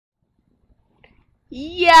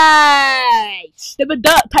Yay! Stupid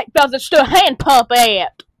duct tape fellas that still hand pump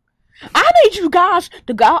it. I need you guys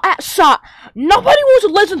to go outside. Nobody wants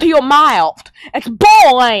to listen to your mouth. It's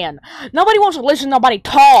boring. Nobody wants to listen to nobody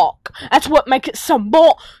talk. That's what makes it so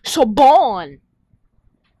boring.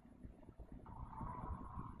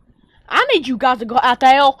 I need you guys to go out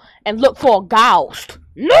there and look for a ghost.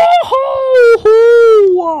 No!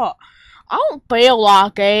 I don't feel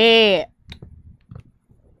like it.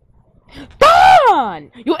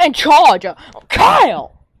 Fine! You're in charge.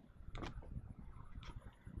 Kyle!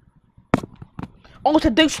 I want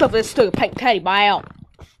to do stuff with this stupid pink teddy bear.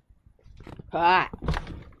 Alright.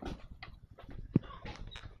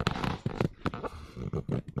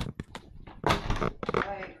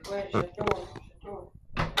 Hey, where's your door?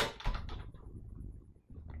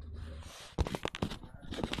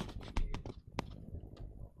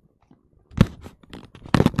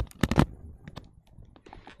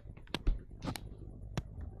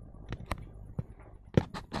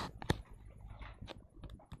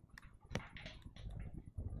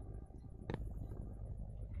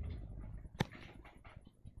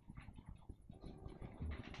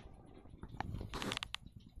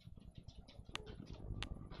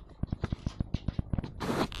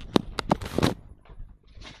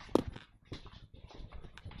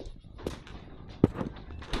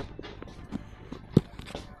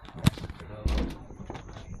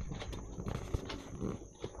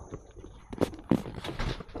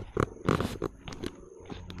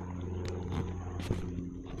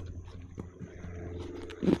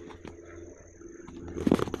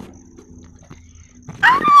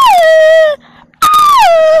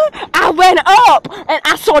 I ran up and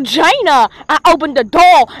I saw Jaina. I opened the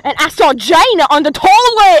door and I saw Jaina on the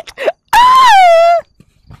toilet.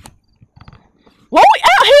 What are we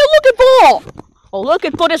out here looking for? We're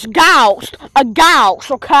looking for this ghost. A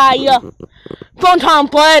ghost, okay? Fun time,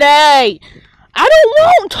 Freddy. I don't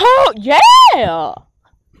want to. Yeah.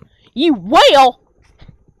 You will.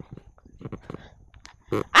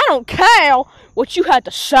 I don't care what you had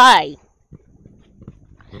to say.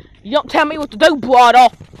 You don't tell me what to do, brother.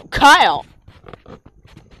 Kyle.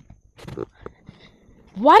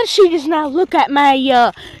 Why did she just not look at me?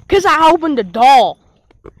 Cause I opened the door.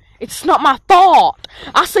 It's not my fault.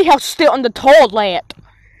 I see her still in the toilet.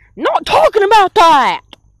 Not talking about that.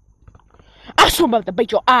 I swear I'm about to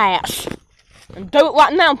beat your ass. And do it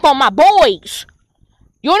right now for my boys.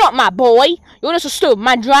 You're not my boy. You're just a stupid,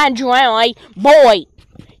 my dry boy.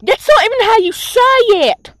 That's not even how you say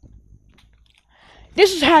it.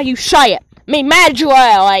 This is how you say it. Me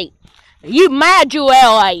Maduelli. You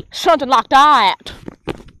Maduelli. Something like that.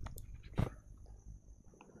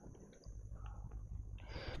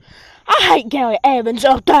 I hate Gary Evans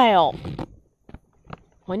up there.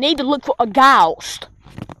 We need to look for a ghost.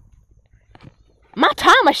 My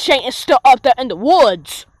time machine is still up there in the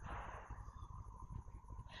woods.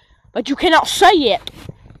 But you cannot see it.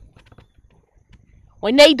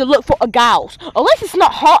 We need to look for a ghost. Unless it's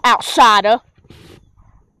not hot outside.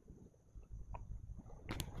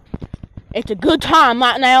 It's a good time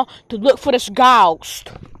right now to look for this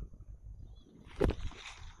ghost.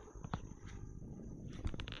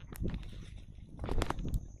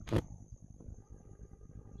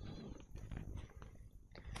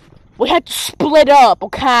 We have to split up,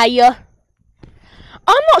 okay? I'm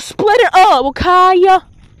not splitting up, okay?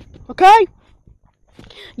 Okay?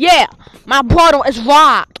 Yeah, my brother is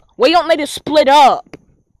right. We don't need to split up.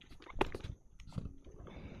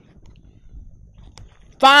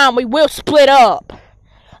 Fine, we will split up.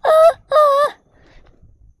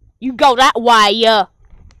 You go that way,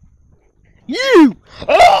 You!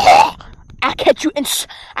 I catch you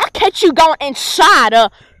going inside,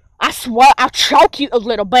 I swear I'll choke you a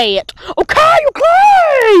little bit. Okay.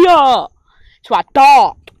 That's what I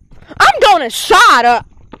thought. I'm going inside,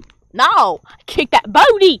 No, kick that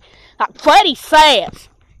booty, like Freddy says.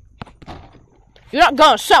 You're not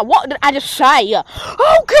going inside. What did I just say?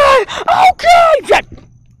 Okay.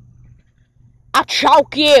 I'll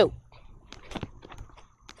choke you.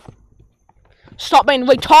 Stop being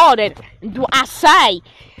retarded and do what I say.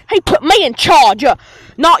 He put me in charge,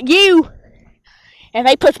 not you. If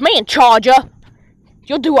he puts me in charge,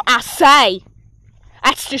 you'll do what I say.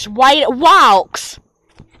 That's just the way it walks.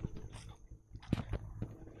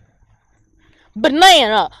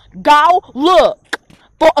 Banana, go look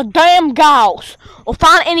for a damn ghost or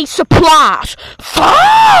find any supplies.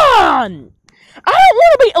 Fine! I don't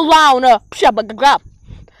want to be alone.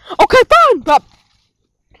 Okay, fine, but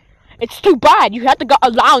it's too bad you have to go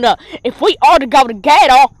alone. If we are to go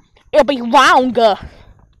together, it'll be wrong. But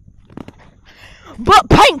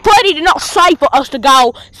Pink Freddy did not say for us to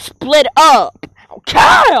go split up.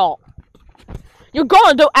 Kyle! You're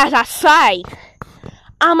gonna do as I say.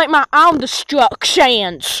 I'll make my own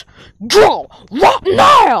destructions. Go right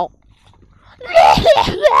now!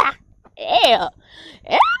 Yeah.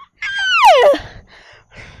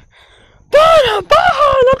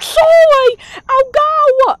 I'm sorry! I'll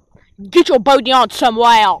go! Get your booty on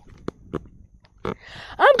somewhere.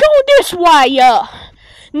 I'm going this way,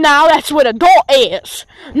 Now that's where the door is.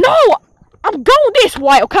 No! I'm going this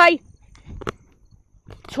way, okay?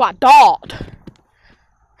 That's what I thought.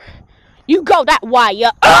 You go that way,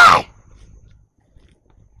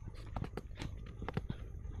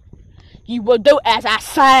 You will do as I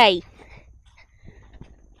say.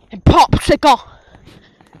 And popsicle.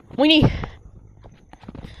 We need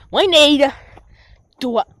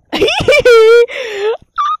to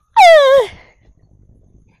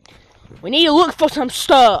we need to look for some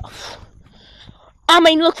stuff.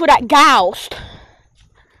 Look for that ghost.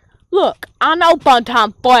 Look, I know Fun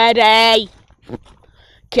Time Freddy.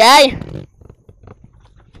 Okay?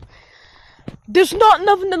 There's not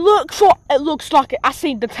nothing to look for. It looks like I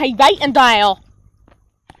see the TV in there.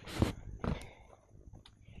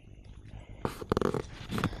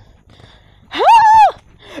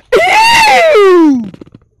 Ew!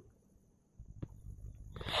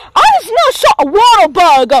 I just not saw a water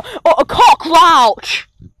bug or a cockroach.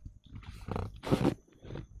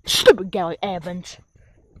 Stupid Gary Evans.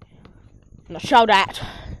 Now show that.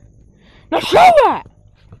 Now show that.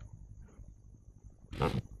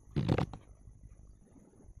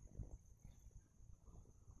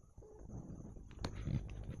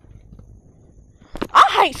 I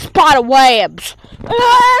hate spider webs.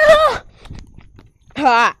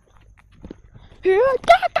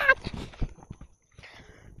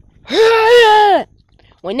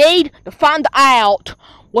 We need to find out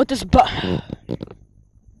what this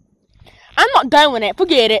I'm not doing it.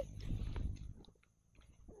 Forget it.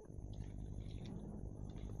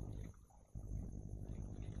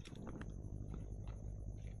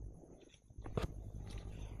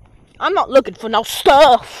 I'm not looking for no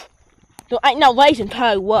stuff. There ain't no reason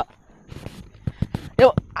to. What?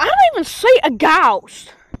 I don't even see a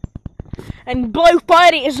ghost. And Blue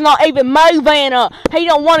Freddy is not even moving. He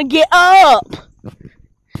don't want to get up.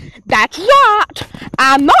 That's right.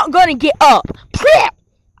 I'm not gonna get up.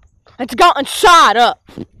 Let's go inside up.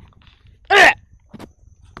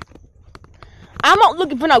 I'm not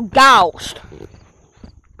looking for no ghost.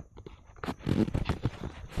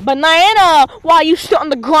 Banana, why you still on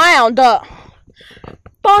the ground?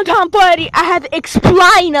 Fun Time Freddy, I had to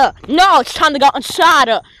explain. No, it's time to go inside.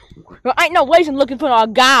 There ain't no reason looking for no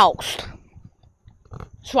ghost.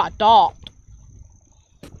 That's what I thought.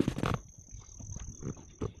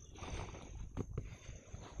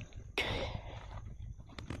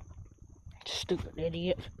 Stupid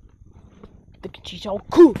idiot. Thinking she's all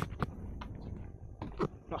cool.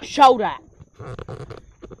 Now show that.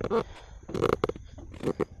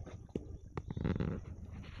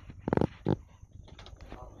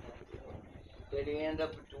 Did he end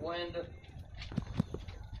up at the window?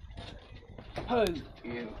 Who?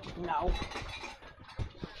 You. No.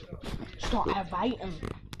 Start inviting.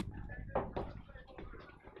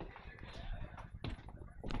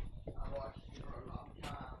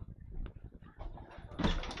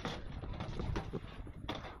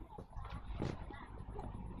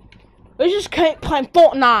 We just can't play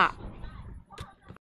Fortnite.